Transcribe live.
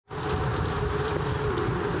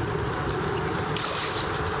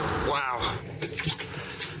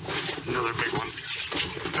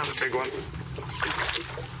one.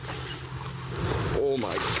 Oh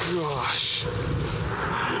my gosh.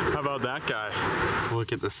 How about that guy?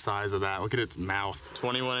 Look at the size of that. Look at its mouth.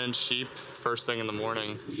 21-inch sheep, first thing in the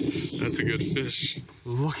morning. That's a good fish.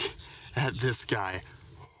 Look at this guy.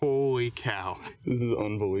 Holy cow. This is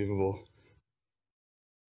unbelievable.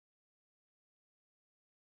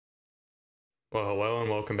 Well, hello and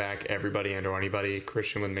welcome back everybody and or anybody.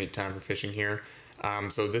 Christian with Make Time for Fishing here.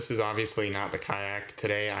 So this is obviously not the kayak.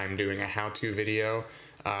 Today I'm doing a how-to video.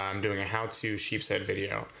 I'm doing a how-to sheepshead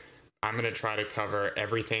video. I'm going to try to cover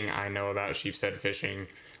everything I know about sheepshead fishing,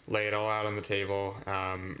 lay it all out on the table,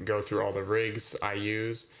 go through all the rigs I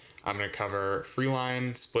use. I'm going to cover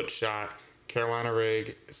Freeline, split shot, Carolina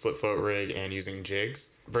rig, slip float rig, and using jigs.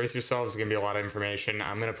 Brace yourselves, it's going to be a lot of information.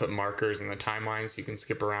 I'm going to put markers in the timeline so you can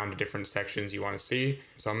skip around to different sections you want to see.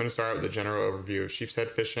 So I'm going to start with a general overview of sheepshead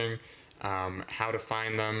fishing, how to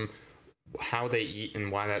find them, how they eat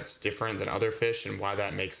and why that's different than other fish and why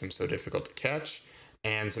that makes them so difficult to catch,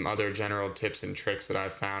 and some other general tips and tricks that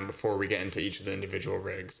I've found before we get into each of the individual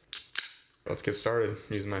rigs. Let's get started.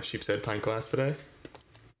 Using my sheepshead pint glass today.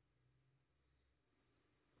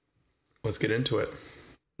 Let's get into it.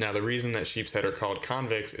 Now, the reason that sheepshead are called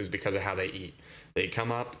convicts is because of how they eat. They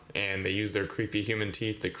come up and they use their creepy human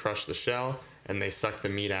teeth to crush the shell, and they suck the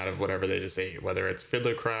meat out of whatever they just ate, whether it's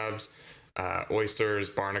fiddler crabs, oysters,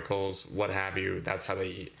 barnacles, what have you. That's how they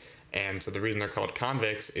eat. And so the reason they're called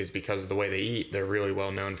convicts is because of the way they eat. They're really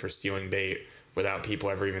well known for stealing bait without people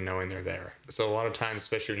ever even knowing they're there. So a lot of times,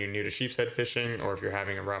 especially when you're new to sheepshead fishing, or if you're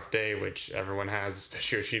having a rough day, which everyone has,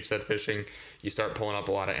 especially with sheepshead fishing, you start pulling up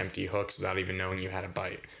a lot of empty hooks without even knowing you had a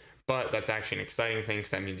bite. But that's actually an exciting thing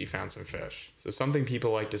because that means you found some fish. So something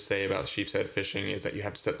people like to say about sheepshead fishing is that you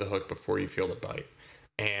have to set the hook before you feel the bite.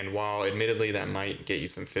 And while admittedly that might get you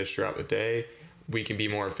some fish throughout the day, we can be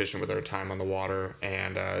more efficient with our time on the water,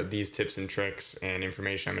 and these tips and tricks and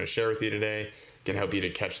information I'm going to share with you today can help you to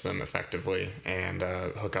catch them effectively and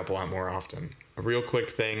hook up a lot more often. A real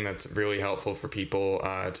quick thing that's really helpful for people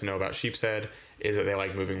to know about sheepshead is that they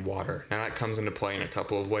like moving water. Now that comes into play in a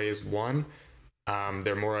couple of ways. One,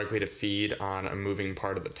 they're more likely to feed on a moving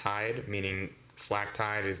part of the tide, meaning slack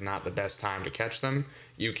tide is not the best time to catch them.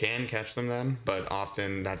 You can catch them then, but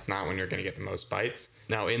often that's not when you're going to get the most bites.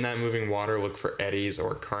 Now in that moving water, look for eddies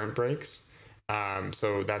or current breaks.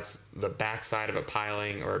 So that's the backside of a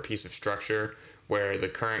piling or a piece of structure where the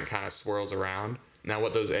current kind of swirls around. Now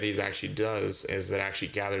what those eddies actually does is it actually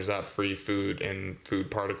gathers up free food and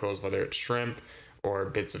food particles, whether it's shrimp or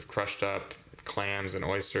bits of crushed up clams and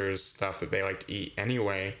oysters, stuff that they like to eat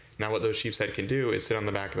anyway. Now what those sheepshead can do is sit on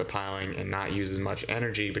the back of the piling and not use as much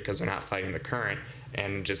energy because they're not fighting the current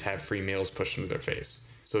and just have free meals pushed into their face.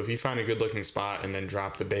 So if you find a good looking spot and then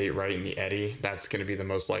drop the bait right in the eddy, that's going to be the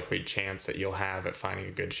most likely chance that you'll have at finding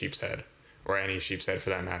a good sheepshead, or any sheepshead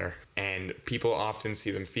for that matter. And people often see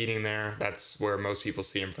them feeding there. That's where most people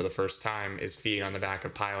see them for the first time, is feeding on the back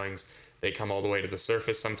of pilings. They come all the way to the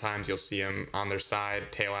surface. Sometimes you'll see them on their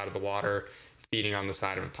side, tail out of the water, feeding on the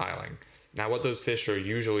side of a piling. Now what those fish are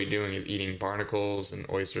usually doing is eating barnacles and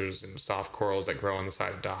oysters and soft corals that grow on the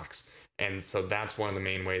side of docks. And so that's one of the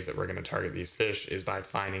main ways that we're going to target these fish, is by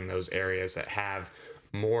finding those areas that have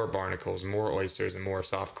more barnacles, more oysters, and more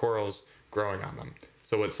soft corals growing on them.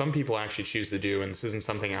 So what some people actually choose to do, and this isn't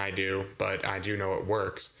something I do, but I do know it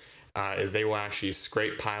works, is they will actually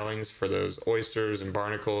scrape pilings for those oysters and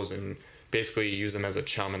barnacles and basically use them as a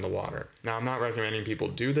chum in the water. Now I'm not recommending people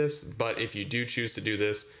do this, but if you do choose to do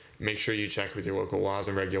this, make sure you check with your local laws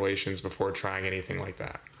and regulations before trying anything like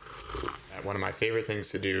that. One of my favorite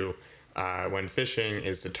things to do when fishing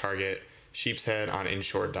is to target sheepshead on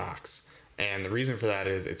inshore docks. And the reason for that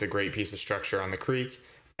is it's a great piece of structure on the creek,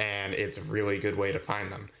 and it's a really good way to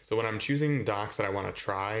find them. So when I'm choosing docks that I want to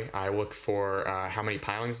try, I look for how many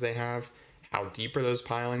pilings they have, how deep are those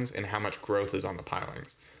pilings, and how much growth is on the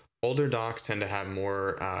pilings. Older docks tend to have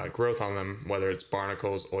more growth on them, whether it's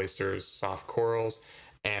barnacles, oysters, soft corals,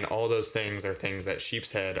 and all those things are things that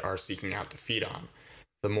sheepshead are seeking out to feed on.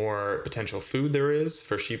 The more potential food there is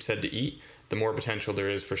for sheepshead to eat, the more potential there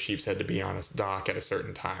is for sheepshead to be on a dock at a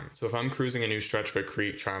certain time. So if I'm cruising a new stretch of a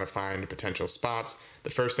creek trying to find potential spots,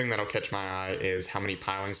 the first thing that'll catch my eye is how many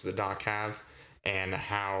pilings does the dock have and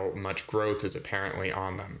how much growth is apparently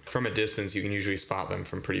on them. From a distance, you can usually spot them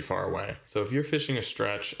from pretty far away. So if you're fishing a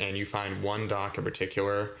stretch and you find one dock in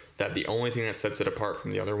particular that the only thing that sets it apart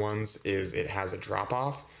from the other ones is it has a drop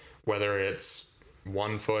off, whether it's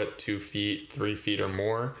 1 foot, 2 feet, 3 feet or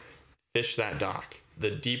more, fish that dock.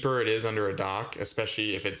 The deeper it is under a dock,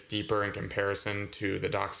 especially if it's deeper in comparison to the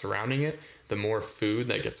dock surrounding it, the more food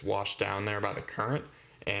that gets washed down there by the current,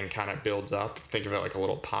 and kind of builds up. Think of it like a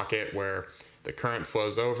little pocket where the current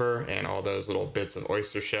flows over and all those little bits of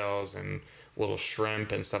oyster shells and little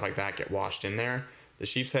shrimp and stuff like that get washed in there. The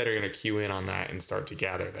sheepshead are going to cue in on that and start to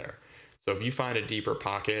gather there. So if you find a deeper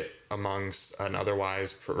pocket amongst an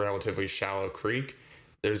otherwise relatively shallow creek,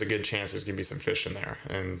 there's a good chance there's going to be some fish in there,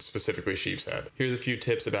 and specifically sheepshead. Here's a few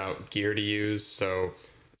tips about gear to use. So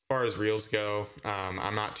as far as reels go,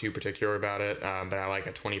 I'm not too particular about it, but I like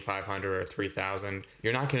a 2500 or 3000.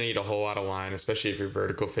 You're not going to need a whole lot of line, especially if you're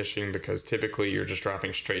vertical fishing, because typically you're just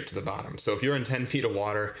dropping straight to the bottom. So if you're in 10 feet of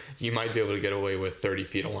water, you might be able to get away with 30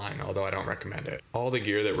 feet of line, although I don't recommend it. All the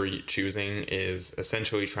gear that we're choosing is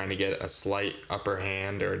essentially trying to get a slight upper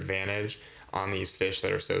hand or advantage on these fish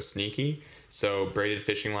that are so sneaky. So braided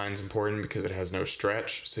fishing line is important because it has no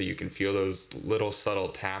stretch, so you can feel those little subtle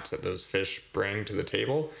taps that those fish bring to the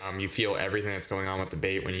table. You feel everything that's going on with the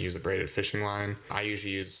bait when you use a braided fishing line. I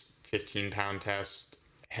usually use 15-pound test.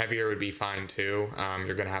 Heavier would be fine too.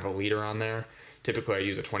 You're going to have a leader on there. Typically I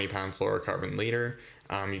use a 20-pound fluorocarbon leader.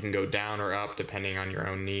 You can go down or up depending on your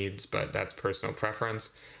own needs, but that's personal preference.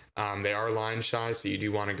 They are line shy, so you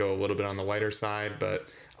do want to go a little bit on the lighter side, but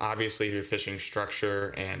obviously if you're fishing structure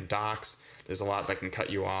and docks, there's a lot that can cut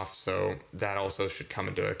you off, so that also should come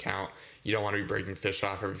into account. You don't want to be breaking fish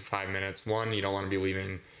off every 5 minutes. One, you don't want to be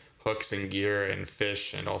leaving hooks and gear and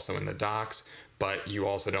fish and also in the docks, but you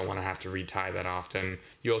also don't want to have to retie that often.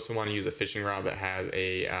 You also want to use a fishing rod that has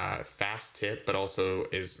a fast tip, but also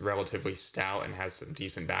is relatively stout and has some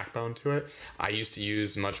decent backbone to it. I used to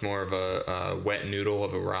use much more of a wet noodle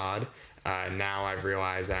of a rod. Now I've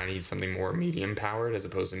realized that I need something more medium powered as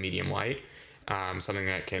opposed to medium light. Something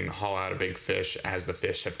that can haul out a big fish as the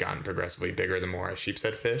fish have gotten progressively bigger the more I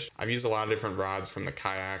sheepshead fish. I've used a lot of different rods from the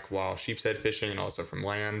kayak while sheepshead fishing and also from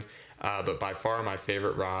land, but by far my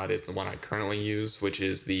favorite rod is the one I currently use, which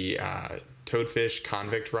is the Toadfish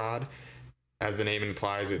Convict rod. As the name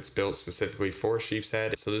implies, it's built specifically for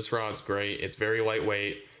sheepshead. So this rod's great. It's very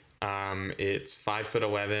lightweight. It's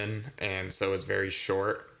 5'11", and so it's very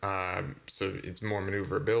short. So it's more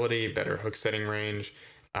maneuverability, better hook setting range.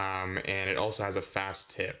 And it also has a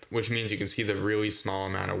fast tip, which means you can see the really small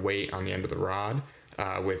amount of weight on the end of the rod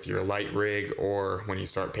with your light rig or when you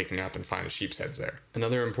start picking up and find the sheepsheads there.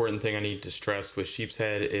 Another important thing I need to stress with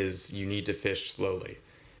sheepshead is you need to fish slowly.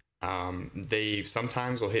 They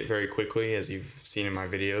sometimes will hit very quickly, as you've seen in my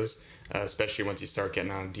videos, especially once you start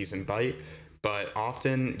getting on a decent bite. But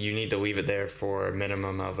often you need to leave it there for a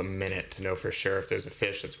minimum of a minute to know for sure if there's a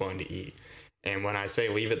fish that's willing to eat. And when I say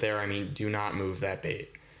leave it there, I mean do not move that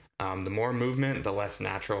bait. The more movement, the less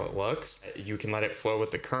natural it looks. You can let it flow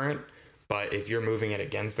with the current, but if you're moving it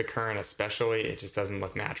against the current especially, it just doesn't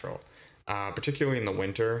look natural. Particularly in the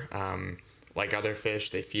winter, like other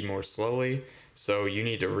fish, they feed more slowly, so you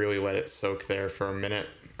need to really let it soak there for a minute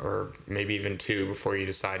or maybe even two before you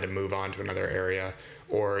decide to move on to another area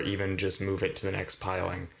or even just move it to the next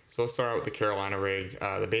piling. So let's start out with the Carolina rig.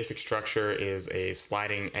 The basic structure is a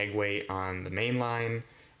sliding egg weight on the main line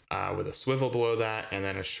with a swivel below that and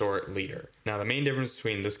then a short leader. Now the main difference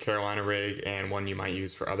between this Carolina rig and one you might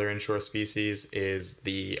use for other inshore species is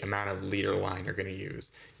the amount of leader line you're going to use.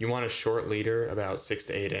 You want a short leader about 6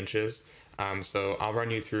 to 8 inches. So I'll run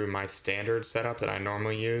you through my standard setup that I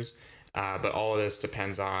normally use, but all of this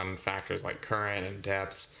depends on factors like current and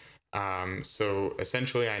depth. So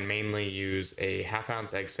essentially I mainly use a 1/2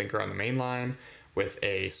 ounce egg sinker on the main line with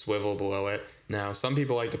a swivel below it. Now some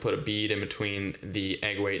people like to put a bead in between the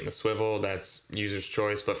egg weight and the swivel. That's user's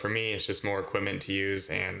choice, but for me it's just more equipment to use,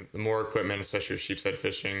 and the more equipment, especially with sheepshead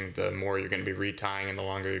fishing, the more you're going to be retying and the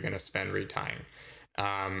longer you're going to spend retying.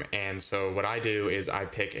 And so what I do is I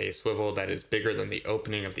pick a swivel that is bigger than the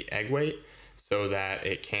opening of the egg weight so that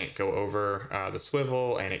it can't go over the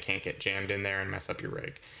swivel and it can't get jammed in there and mess up your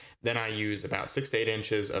rig. Then I use about 6 to 8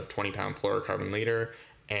 inches of 20-pound fluorocarbon leader,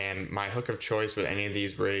 and my hook of choice with any of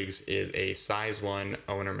these rigs is a size 1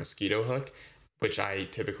 owner mosquito hook, which I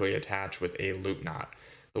typically attach with a loop knot.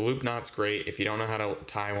 The loop knot's great. If you don't know how to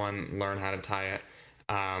tie one, learn how to tie it.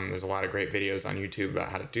 There's a lot of great videos on YouTube about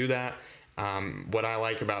how to do that. What I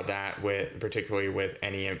like about that, particularly with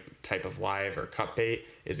any type of live or cut bait,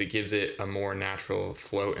 is it gives it a more natural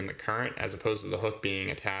float in the current as opposed to the hook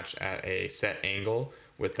being attached at a set angle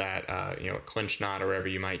with that a clinch knot or whatever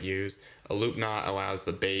you might use. A loop knot allows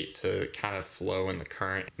the bait to kind of flow in the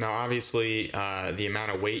current. Now obviously the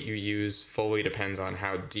amount of weight you use fully depends on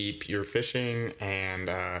how deep you're fishing and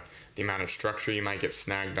the amount of structure you might get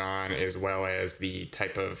snagged on, as well as the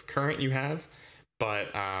type of current you have. But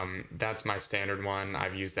that's my standard one.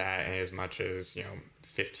 I've used that in as much as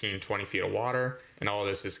 15-20 feet of water, and all of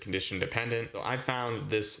this is condition dependent. So I found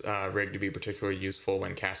this rig to be particularly useful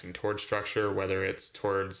when casting towards structure, whether it's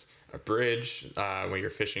towards a bridge when you're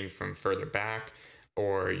fishing from further back,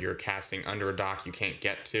 or you're casting under a dock you can't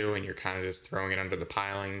get to and you're kind of just throwing it under the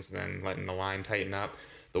pilings and then letting the line tighten up.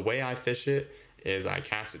 The way I fish it is I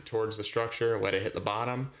cast it towards the structure, let it hit the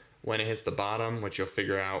bottom. When it hits the bottom, which you'll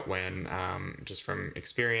figure out when, just from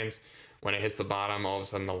experience, when it hits the bottom, all of a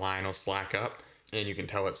sudden the line will slack up and you can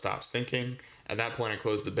tell it stops sinking. At that point, I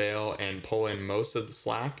close the bail and pull in most of the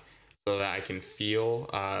slack so that I can feel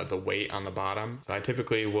the weight on the bottom. So I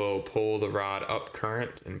typically will pull the rod up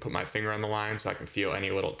current and put my finger on the line so I can feel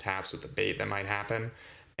any little taps with the bait that might happen.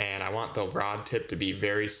 And I want the rod tip to be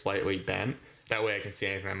very slightly bent. That way I can see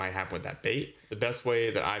anything that might happen with that bait. The best way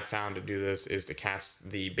that I've found to do this is to cast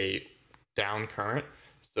the bait down current.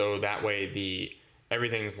 So that way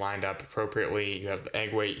everything's lined up appropriately. You have the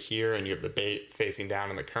egg weight here and you have the bait facing down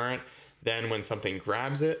in the current. Then when something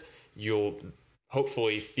grabs it, you'll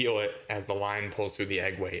hopefully feel it as the line pulls through the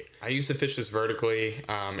egg weight. I used to fish this vertically.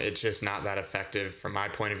 It's just not that effective from my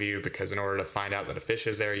point of view, because in order to find out that a fish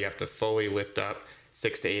is there, you have to fully lift up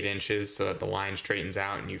 6 to 8 inches so that the line straightens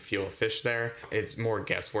out and you feel a fish there. It's more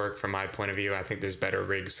guesswork from my point of view. I think there's better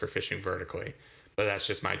rigs for fishing vertically, but that's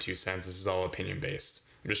just my 2 cents. This is all opinion based.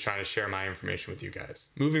 I'm just trying to share my information with you guys.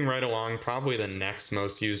 Moving right along, probably the next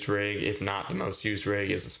most used rig, if not the most used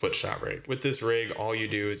rig, is the split shot rig. With this rig, all you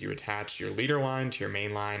do is you attach your leader line to your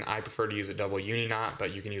main line. I prefer to use a double uni knot,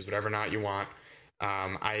 but you can use whatever knot you want.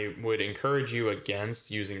 I would encourage you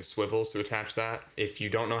against using swivels to attach that. If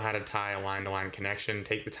you don't know how to tie a line-to-line connection,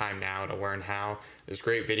 take the time now to learn how. There's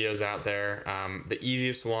great videos out there. The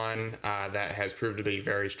easiest one that has proved to be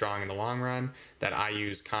very strong in the long run that I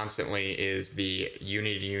use constantly is the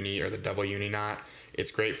uni-to-uni or the double uni knot.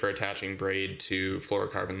 It's great for attaching braid to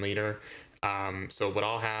fluorocarbon leader. So what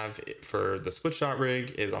I'll have for the split shot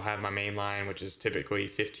rig is I'll have my main line, which is typically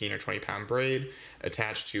 15 or 20 pound braid,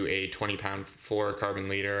 attached to a 20 pound fluorocarbon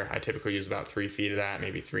leader. I typically use about 3 feet of that,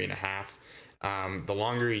 maybe 3.5. The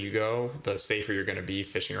longer you go, the safer you're going to be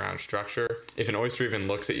fishing around structure. If an oyster even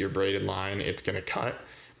looks at your braided line, it's going to cut,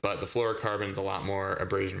 but the fluorocarbon is a lot more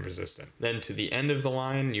abrasion resistant. Then to the end of the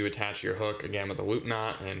line, you attach your hook again with a loop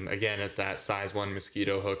knot, and again, it's that size 1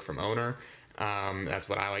 mosquito hook from Owner. That's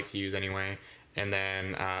what I like to use anyway. And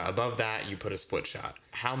then above that, you put a split shot.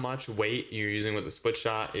 How much weight you're using with the split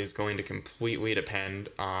shot is going to completely depend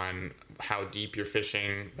on how deep you're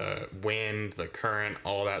fishing, the wind, the current,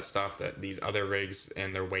 all that stuff that these other rigs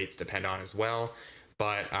and their weights depend on as well.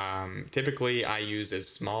 But typically I use as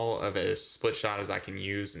small of a split shot as I can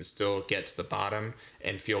use and still get to the bottom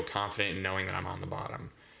and feel confident in knowing that I'm on the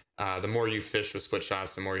bottom. The more you fish with split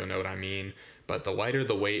shots, the more you'll know what I mean. But the lighter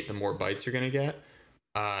the weight, the more bites you're going to get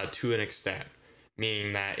to an extent.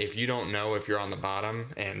 Meaning that if you don't know if you're on the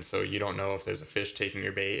bottom, and so you don't know if there's a fish taking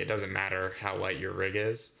your bait, it doesn't matter how light your rig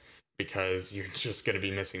is, because you're just going to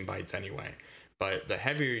be missing bites anyway. But the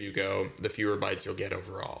heavier you go, the fewer bites you'll get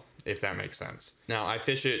overall, if that makes sense. Now, I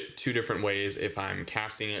fish it 2 different ways if I'm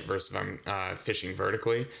casting it versus if I'm fishing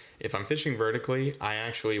vertically. If I'm fishing vertically, I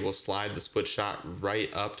actually will slide the split shot right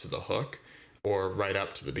up to the hook or right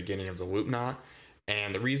up to the beginning of the loop knot.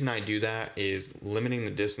 And the reason I do that is limiting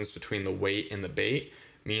the distance between the weight and the bait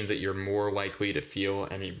means that you're more likely to feel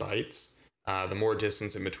any bites. The more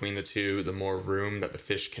distance in between the two, the more room that the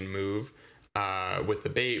fish can move with the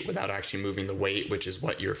bait without actually moving the weight, which is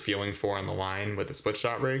what you're feeling for on the line with the split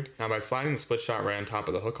shot rig. Now, by sliding the split shot right on top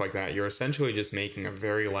of the hook like that, you're essentially just making a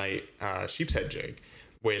very light sheepshead jig,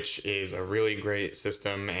 which is a really great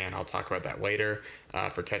system, and I'll talk about that later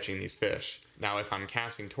for catching these fish. Now, if I'm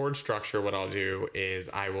casting towards structure, what I'll do is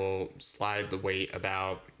I will slide the weight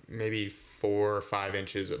about maybe 4 or 5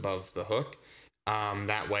 inches above the hook.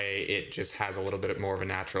 That way it just has a little bit more of a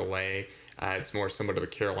natural lay. It's more similar to the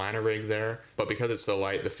Carolina rig there, but because it's so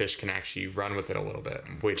light, the fish can actually run with it a little bit,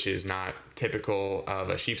 which is not typical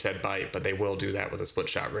of a sheepshead bite, but they will do that with a split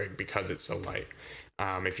shot rig because it's so light.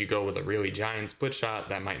 If you go with a really giant split shot,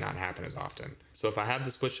 that might not happen as often. So if I have the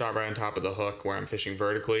split shot right on top of the hook where I'm fishing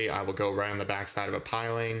vertically, I will go right on the backside of a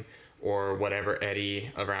piling or whatever eddy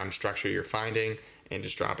around structure you're finding and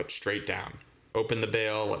just drop it straight down. Open the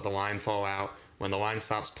bail, let the line fall out. When the line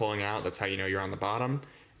stops pulling out, that's how you know you're on the bottom.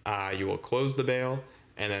 You will close the bail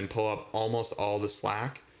and then pull up almost all the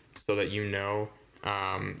slack so that you know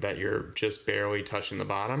that you're just barely touching the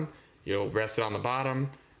bottom. You'll rest it on the bottom,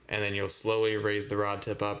 and then you'll slowly raise the rod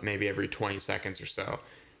tip up maybe every 20 seconds or so.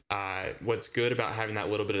 What's good about having that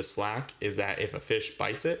little bit of slack is that if a fish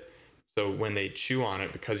bites it, So when they chew on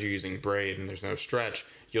it, because you're using braid and there's no stretch,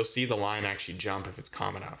 you'll see the line actually jump if it's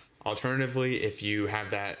calm enough. Alternatively, if you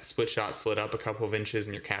have that split shot slid up a couple of inches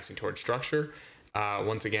and you're casting towards structure,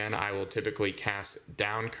 once again, I will typically cast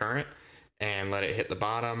down current and let it hit the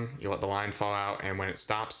bottom. You let the line fall out, and when it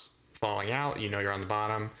stops falling out, you know you're on the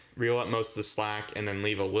bottom. Reel up most of the slack and then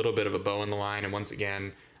leave a little bit of a bow in the line. And once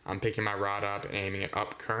again, I'm picking my rod up and aiming it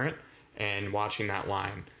up current and watching that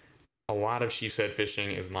line. A lot of sheepshead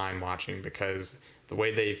fishing is line watching, because the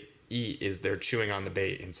way they eat is they're chewing on the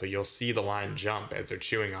bait, and so you'll see the line jump as they're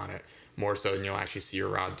chewing on it more so than you'll actually see your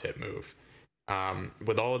rod tip move.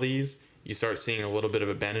 With all of these, you start seeing a little bit of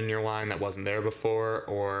a bend in your line that wasn't there before,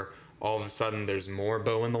 or all of a sudden there's more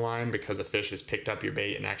bow in the line because a fish has picked up your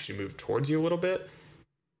bait and actually moved towards you a little bit.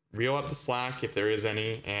 Reel up the slack if there is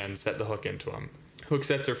any and set the hook into them. Hook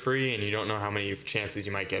sets are free, and you don't know how many chances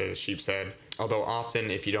you might get at a sheepshead. Although often,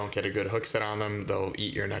 if you don't get a good hook set on them, they'll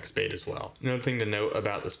eat your next bait as well. Another thing to note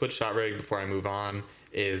about the split shot rig before I move on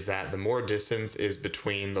is that the more distance is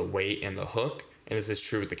between the weight and the hook, and this is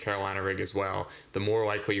true with the Carolina rig as well, the more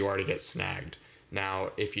likely you are to get snagged.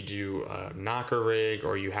 Now, if you do a knocker rig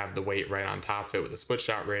or you have the weight right on top of it with a split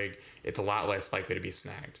shot rig, it's a lot less likely to be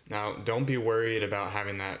snagged. Now, don't be worried about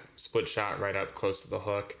having that split shot right up close to the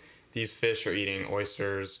hook. These fish are eating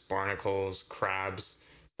oysters, barnacles, crabs,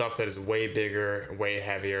 stuff that is way bigger, way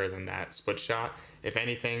heavier than that split shot. If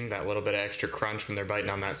anything, that little bit of extra crunch when they're biting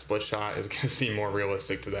on that split shot is going to seem more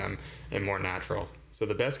realistic to them and more natural. So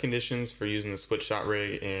the best conditions for using the split shot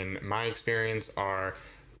rig in my experience are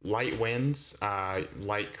light winds,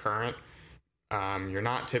 light current. You're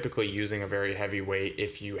not typically using a very heavy weight.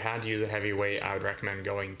 If you had to use a heavy weight, I would recommend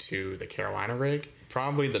going to the Carolina rig.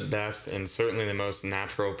 Probably the best and certainly the most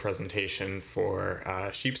natural presentation for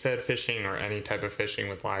sheepshead fishing or any type of fishing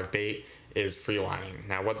with live bait is freelining.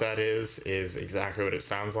 Now what that is exactly what it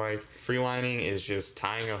sounds like. Freelining is just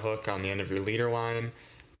tying a hook on the end of your leader line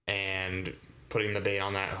and putting the bait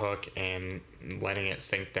on that hook and letting it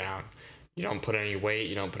sink down. You don't put any weight,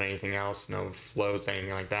 you don't put anything else, no floats,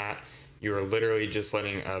 anything like that. You are literally just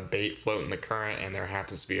letting a bait float in the current, and there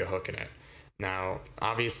happens to be a hook in it. Now,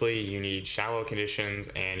 obviously, you need shallow conditions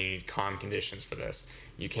and you need calm conditions for this.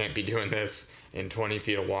 You can't be doing this in 20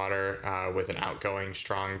 feet of water with an outgoing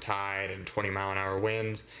strong tide and 20-mile-an-hour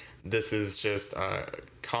winds. This is just a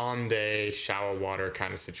calm day, shallow water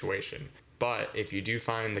kind of situation. But if you do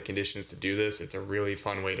find the conditions to do this, it's a really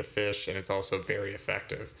fun way to fish, and it's also very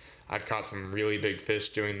effective. I've caught some really big fish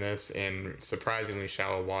doing this in surprisingly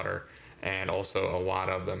shallow water, and also a lot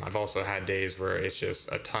of them. I've also had days where it's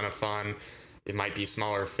just a ton of fun. It might be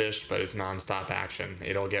smaller fish, but it's nonstop action.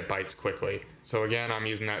 It'll get bites quickly. So again, I'm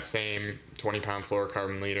using that same 20-pound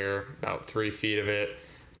fluorocarbon leader, about 3 feet of it.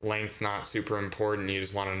 Length's not super important. You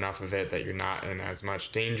just want enough of it that you're not in as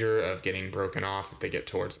much danger of getting broken off if they get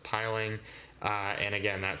towards the piling. And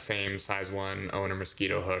again, that same size 1 owner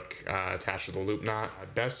mosquito hook attached with a loop knot.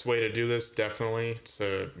 Best way to do this, definitely,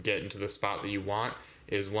 to get into the spot that you want,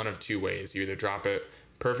 is one of two ways. You either drop it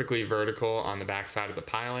perfectly vertical on the back side of the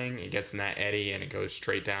piling, it gets in that eddy and it goes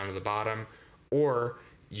straight down to the bottom, or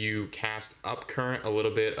you cast up current a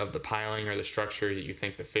little bit of the piling or the structure that you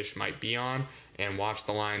think the fish might be on, and watch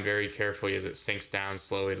the line very carefully as it sinks down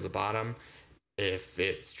slowly to the bottom. If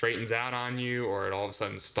it straightens out on you or it all of a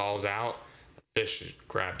sudden stalls out, the fish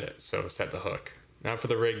grabbed it, so set the hook. Now for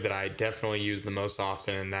the rig that I definitely use the most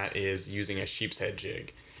often, and that is using a sheepshead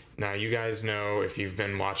jig. Now you guys know, if you've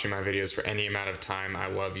been watching my videos for any amount of time, I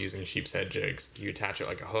love using sheepshead jigs. You attach it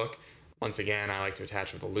like a hook. Once again, I like to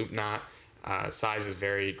attach with a loop knot. Sizes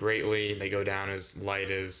vary greatly. They go down as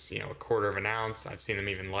light as, a quarter of an ounce. I've seen them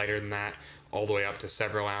even lighter than that, all the way up to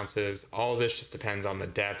several ounces. All of this just depends on the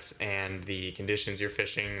depth and the conditions you're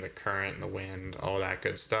fishing, the current and the wind, all that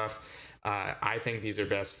good stuff. I think these are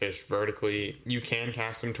best fished vertically. You can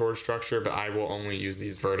cast them towards structure, but I will only use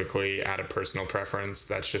these vertically out of personal preference.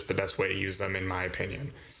 That's just the best way to use them in my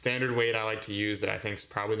opinion. Standard weight I like to use that I think is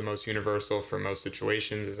probably the most universal for most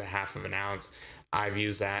situations is a 1/2 ounce. I've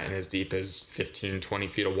used that in as deep as 15-20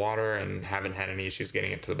 feet of water and haven't had any issues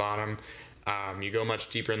getting it to the bottom. You go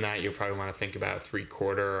much deeper than that, you'll probably want to think about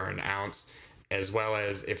 3/4 or an ounce, as well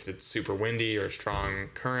as if it's super windy or strong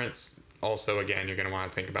currents. Also, again, you're going to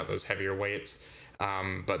want to think about those heavier weights.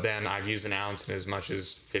 But then I've used an ounce in as much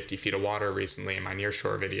as 50 feet of water recently in my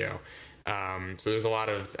nearshore video. So there's a lot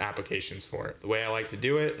of applications for it. The way I like to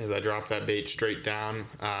do it is I drop that bait straight down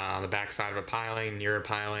on the back side of a piling,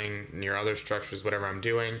 near other structures, whatever I'm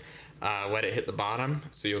doing. Let it hit the bottom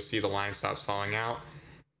so you'll see the line stops falling out.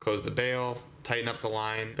 Close the bail, tighten up the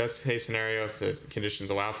line. Best case scenario, if the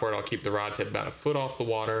conditions allow for it, I'll keep the rod tip about 1 foot off the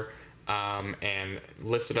water, and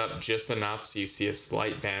lift it up just enough so you see a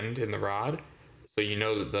slight bend in the rod. So you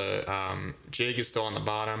know that the jig is still on the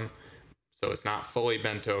bottom, so it's not fully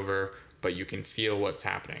bent over, but you can feel what's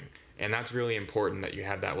happening. And that's really important, that you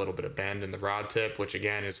have that little bit of bend in the rod tip, which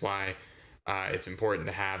again is why it's important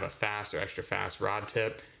to have a fast or extra fast rod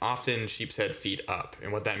tip. Often sheepshead feed up,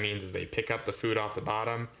 and what that means is they pick up the food off the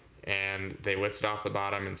bottom and they lift it off the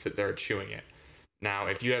bottom and sit there chewing it. Now,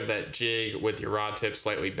 if you have that jig with your rod tip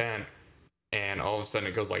slightly bent and all of a sudden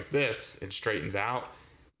it goes like this and straightens out,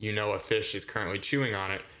 you know a fish is currently chewing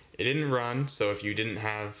on it. It didn't run, so if you didn't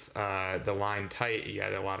have the line tight, you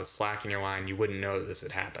had a lot of slack in your line, you wouldn't know that this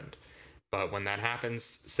had happened. But when that happens,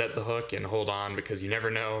 set the hook and hold on, because you never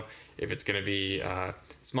know if it's going to be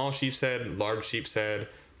small sheepshead, large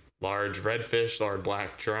redfish, large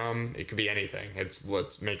black drum. It could be anything. It's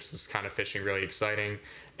what makes this kind of fishing really exciting,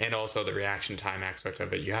 and also the reaction time aspect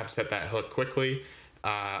of it. You have to set that hook quickly,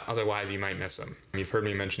 otherwise you might miss them. You've heard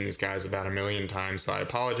me mention these guys about a million times, so I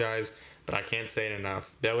apologize, but I can't say it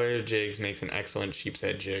enough. Delaware Jigs makes an excellent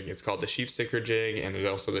sheepshead jig. It's called the Sheepsticker jig, and there's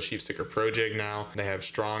also the Sheepsticker Pro jig now. They have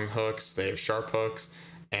strong hooks, they have sharp hooks,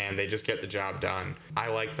 and they just get the job done. I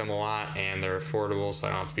like them a lot, and they're affordable, so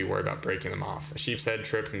I don't have to be worried about breaking them off. A sheepshead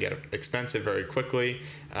trip can get expensive very quickly.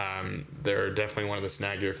 They're definitely one of the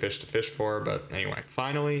snaggier fish to fish for, but anyway.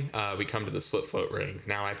 Finally, we come to the slip float rig.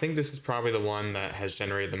 Now, I think this is probably the one that has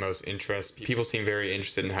generated the most interest. People seem very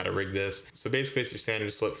interested in how to rig this. So basically, it's your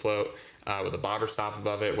standard slip float with a bobber stop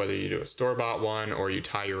above it, whether you do a store-bought one or you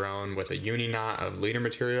tie your own with a uni knot of leader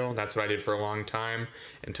material. That's what I did for a long time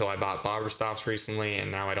until I bought bobber stops recently, and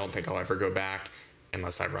now I don't think I'll ever go back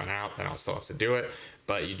unless I run out. Then I'll still have to do it.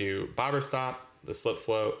 But you do bobber stop, the slip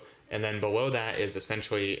float, and then below that is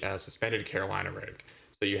essentially a suspended Carolina rig.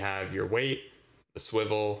 So you have your weight, the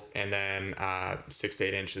swivel, and then 6 to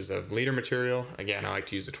 8 inches of leader material. Again, I like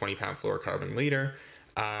to use a 20-pound fluorocarbon leader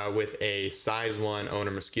with a size 1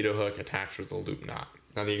 owner mosquito hook attached with a loop knot.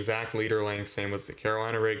 Now, the exact leader length, same with the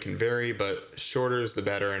Carolina rig, can vary, but shorter is the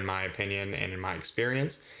better in my opinion and in my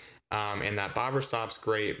experience. And that bobber stop's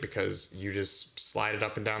great because you just slide it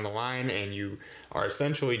up and down the line, and you are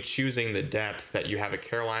essentially choosing the depth that you have a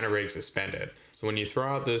Carolina rig suspended. So when you throw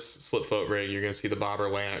out this slip float rig, you're going to see the bobber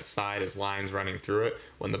lay on its side as lines running through it.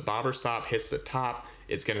 When the bobber stop hits the top,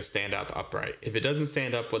 it's going to stand up upright. If it doesn't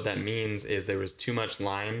stand up, what that means is there was too much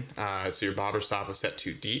line, so your bobber stop was set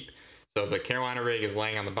too deep. So the Carolina rig is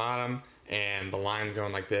laying on the bottom, and the line's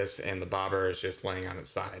going like this, and the bobber is just laying on its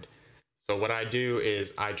side. So what I do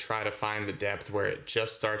is I try to find the depth where it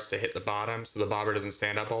just starts to hit the bottom, so the bobber doesn't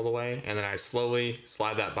stand up all the way, and then I slowly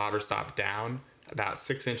slide that bobber stop down about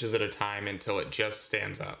 6 inches at a time until it just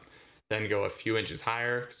stands up. Then go a few inches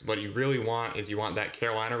higher. So what you really want is you want that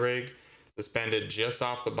Carolina rig suspended just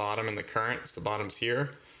off the bottom in the current. So the bottom's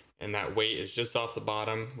here, and that weight is just off the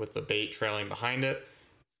bottom with the bait trailing behind it,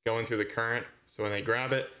 going through the current. So when they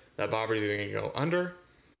grab it, that bobber is either going to go under,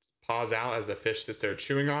 pause out as the fish sits there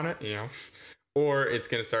chewing on it, or it's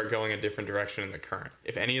going to start going a different direction in the current.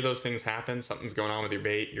 If any of those things happen, something's going on with your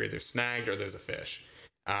bait, you're either snagged or there's a fish.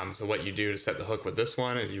 So what you do to set the hook with this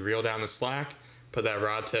one is you reel down the slack, put that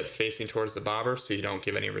rod tip facing towards the bobber so you don't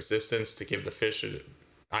give any resistance to give the fish an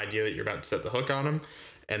idea that you're about to set the hook on them,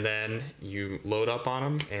 and then you load up on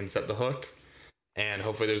them and set the hook, and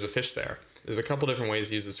hopefully there's a fish there. There's a couple different ways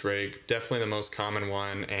to use this rig. Definitely the most common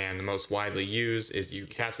one and the most widely used is you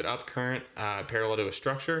cast it up current parallel to a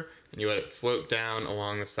structure, and you let it float down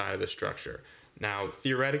along the side of the structure. Now,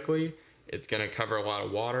 theoretically, it's going to cover a lot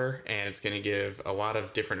of water, and it's going to give a lot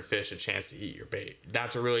of different fish a chance to eat your bait.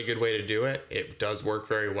 That's a really good way to do it. It does work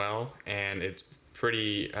very well, and it's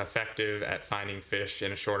pretty effective at finding fish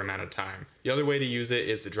in a short amount of time. The other way to use it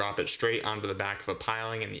is to drop it straight onto the back of a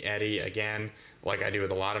piling in the eddy, again, like I do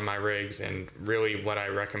with a lot of my rigs, and really what I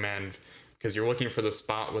recommend, because you're looking for the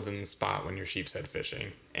spot within the spot when you're sheepshead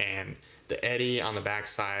fishing, and the eddy on the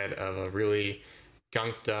backside of a really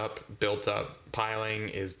gunked up, built up piling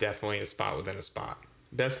is definitely a spot within a spot.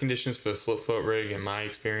 Best conditions for a slip float rig in my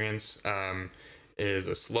experience is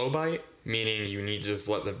a slow bite, meaning you need to just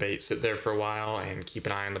let the bait sit there for a while and keep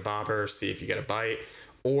an eye on the bobber, see if you get a bite,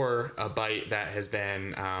 or a bite that has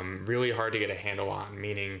been really hard to get a handle on,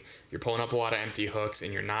 meaning you're pulling up a lot of empty hooks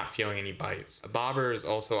and you're not feeling any bites. A bobber is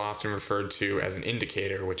also often referred to as an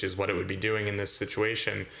indicator, which is what it would be doing in this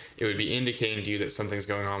situation. It would be indicating to you that something's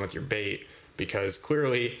going on with your bait, because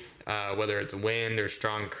clearly, whether it's wind or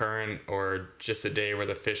strong current or just a day where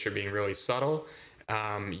the fish are being really subtle,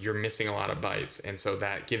 you're missing a lot of bites, and so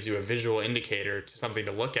that gives you a visual indicator to something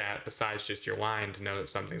to look at besides just your line to know that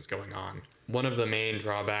something's going on. One of the main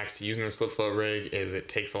drawbacks to using the slip float rig is it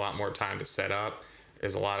takes a lot more time to set up.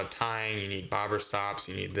 There's a lot of tying, you need bobber stops,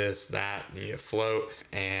 you need this, that, you need a float,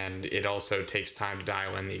 and it also takes time to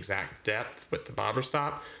dial in the exact depth with the bobber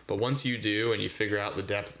stop. But once you do and you figure out the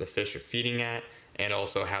depth that the fish are feeding at, and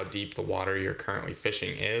also how deep the water you're currently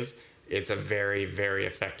fishing is, it's a very, very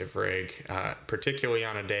effective rig, particularly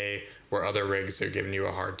on a day where other rigs are giving you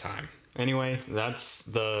a hard time. Anyway, that's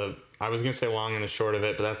I was gonna say long and the short of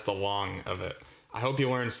it, but that's the long of it. I hope you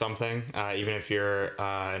learned something, even if you're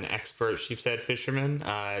an expert sheepshead fisherman.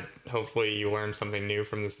 Hopefully you learned something new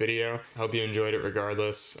from this video. I hope you enjoyed it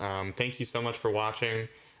regardless. Thank you so much for watching.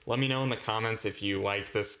 Let me know in the comments if you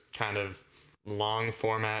liked this kind of long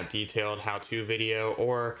format, detailed how-to video,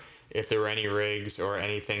 or if there were any rigs or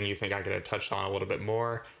anything you think I could have touched on a little bit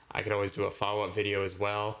more. I could always do a follow-up video as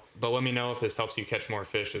well. But let me know if this helps you catch more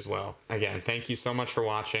fish as well. Again, thank you so much for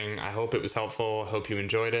watching. I hope it was helpful. I hope you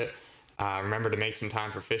enjoyed it. Remember to make some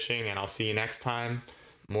time for fishing, and I'll see you next time,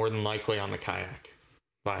 more than likely on the kayak.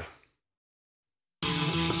 Bye.